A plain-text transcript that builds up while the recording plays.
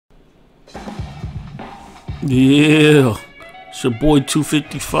Yeah. It's your boy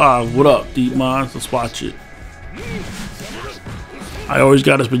 255. What up, Deep Minds? Let's watch it. I always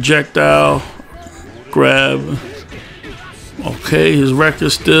got his projectile. Grab. Okay, his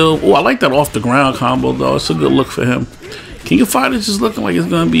record still. Oh, I like that off the ground combo, though. It's a good look for him. King of Fighters is looking like it's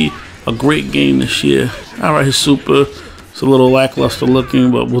going to be a great game this year. All right, his super. It's a little lackluster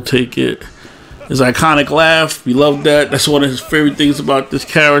looking, but we'll take it. His iconic laugh. We love that. That's one of his favorite things about this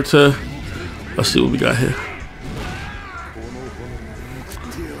character. Let's see what we got here.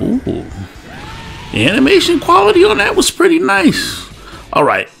 Ooh. The animation quality on that was pretty nice. All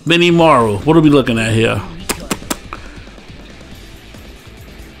right, Benimaru. What are we looking at here?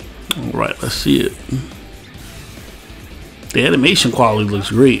 All right, let's see it. The animation quality looks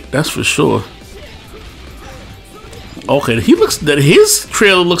great. That's for sure. Okay, his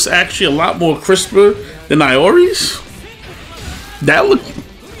trailer looks actually a lot more crisper than Iori's. That looked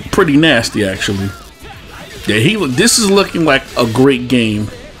pretty nasty, actually. Yeah, this is looking like a great game.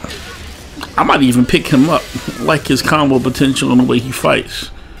 I might even pick him up. I like his combo potential and the way he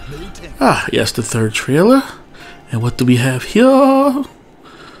fights. Ah, yes, the third trailer. And what do we have here?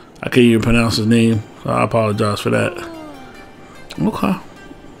 I can't even pronounce his name, so I apologize for that. Okay.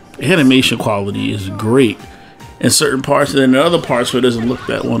 Animation quality is great in certain parts, and then in other parts where it doesn't look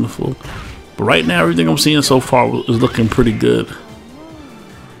that wonderful. But right now, everything I'm seeing so far is looking pretty good.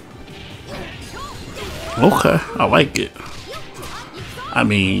 Okay, I like it. I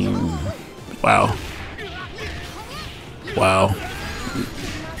mean, wow. Wow.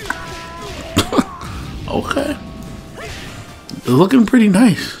 Okay. It's looking pretty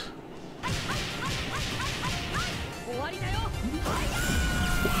nice.